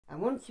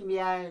Мон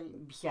семья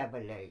bisa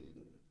была.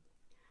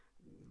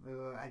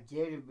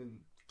 Отдельно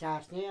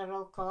частный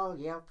ролкал,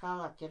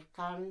 елкал,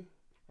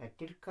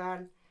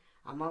 атиркан,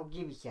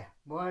 омолги bisa.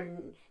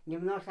 Bon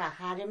немножко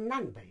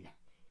харимнан была.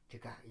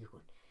 Тика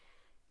игун.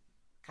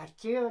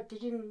 Картио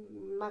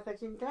тигин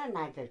магазин да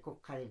найдер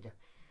куккалида.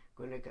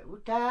 Гонека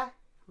ута.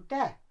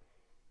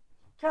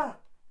 Чо.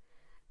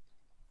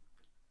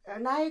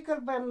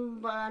 Найкал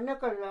бам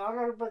накал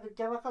орал баг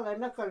тавакал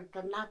накал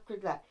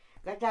танапкида.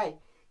 Гадай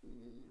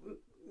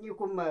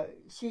никума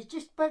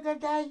сейчас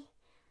погадай.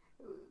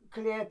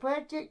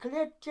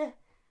 Клепче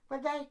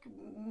подай,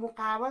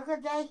 мукава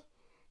гадай.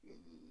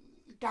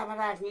 Там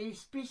разные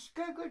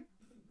списка,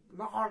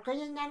 махорка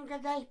ян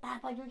гадай,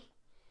 папа дуй.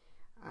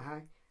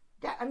 Ага.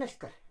 Да,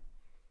 анаскар.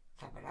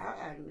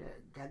 Сабра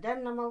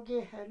гадан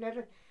намалги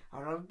нер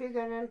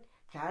оралбиганан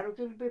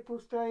чарукилбе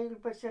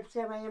пустоилбе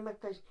совсем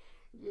аяматаш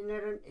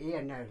нерен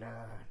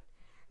янаран.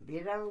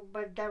 Бирал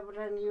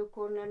бадавран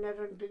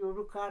юкунанерен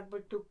биурукар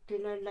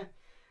бутуктинала.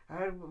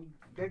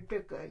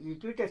 Дедек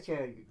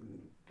идутасе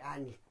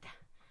анита.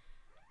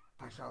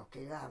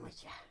 Поселки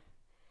гамача.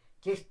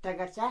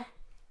 Чистагача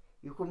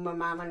юкумма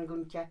маман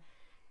гунча.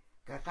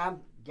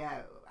 Какам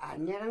да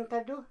анеран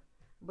таду.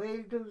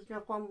 Бэлду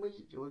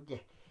знакомый уде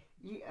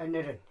и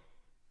анерен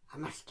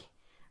амаски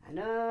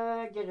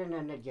ана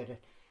жерен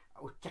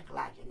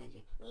утчаклади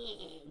нади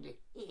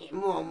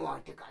мо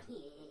така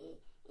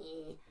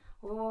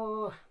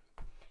о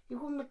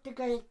юкум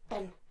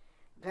текайттан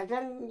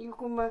гадан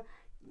юкум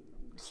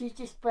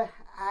сейчас по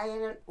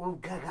айран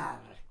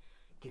угагар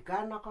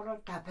тикана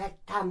корон тапат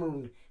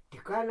тамун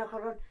тикана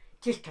корон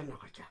чисто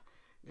накача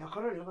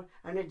накорон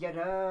ана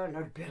жара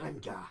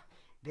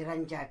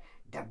беранжа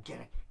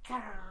дабжара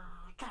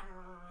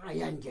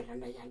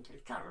Янджеран.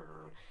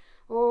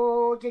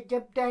 О,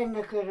 жабдай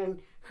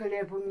накырын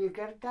хлебумни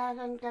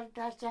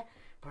картаса,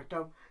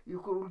 потом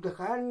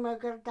юкулдыхан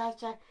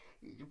картаса,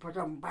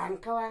 потом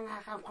банкован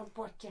ахан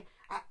компотче.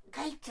 А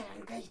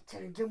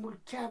гайцеран,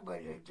 замульча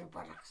были,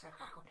 забаракса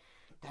хакун.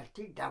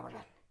 Тарти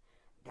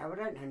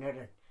давран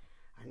анеран.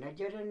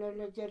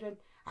 Анажеран,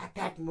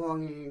 опять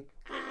монгин.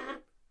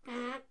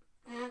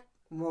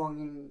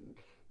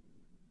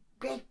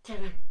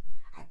 Гайцеран.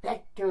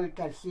 Опять то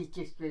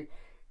тарсичество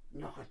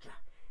нахоча.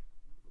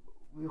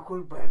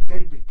 Юкул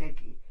бэрби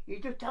таки.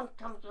 Иду там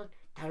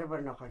тарба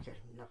нахоча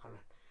нахала.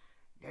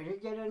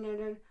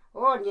 Дережерен.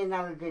 О, не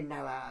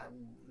нала.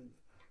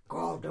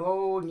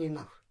 Году не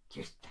нал.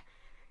 Чисто.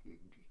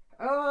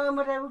 О,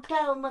 мара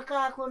утау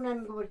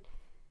макакунан говорит.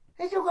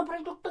 Это ка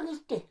продуктами.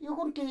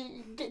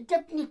 Юкунти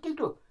депни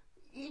титу.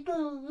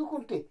 Иду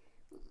юкунти.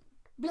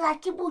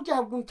 Билати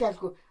будя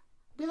гунчаску.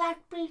 Билат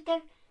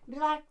пристер.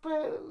 Билат по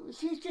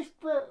сейчас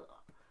по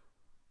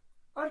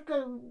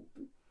Орка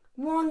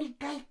мони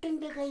кайтен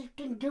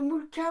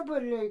демулча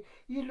боле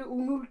или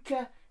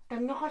унулча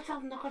там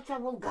нахаса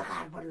бол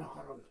гагар бол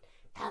нахором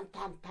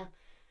там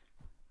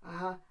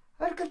ага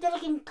орка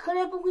тарахин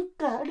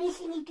хлебугитка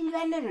рисини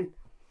тиланерен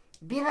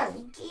бира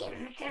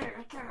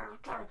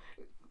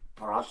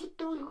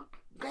просит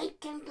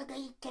гайтен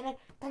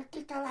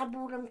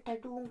талталабурам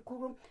тадун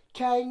курум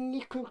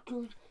чайник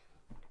култур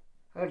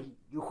али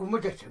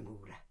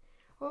юхумадасамура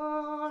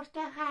о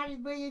стахал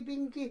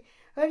бейбинки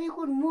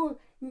Арикун му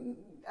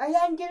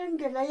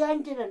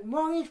аянжеран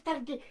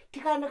монгистарди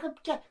тикана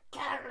кыпча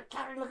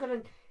чар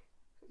накырын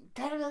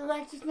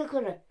таргагачис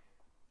накыры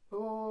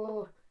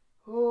о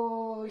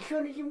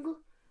ишоны жимгу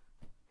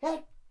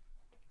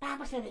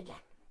папа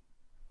сенежан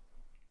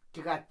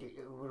тикати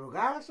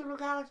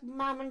ругалас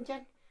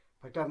маманчан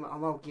потом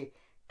омолги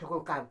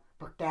тукулкам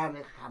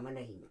пактаны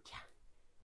хамана инча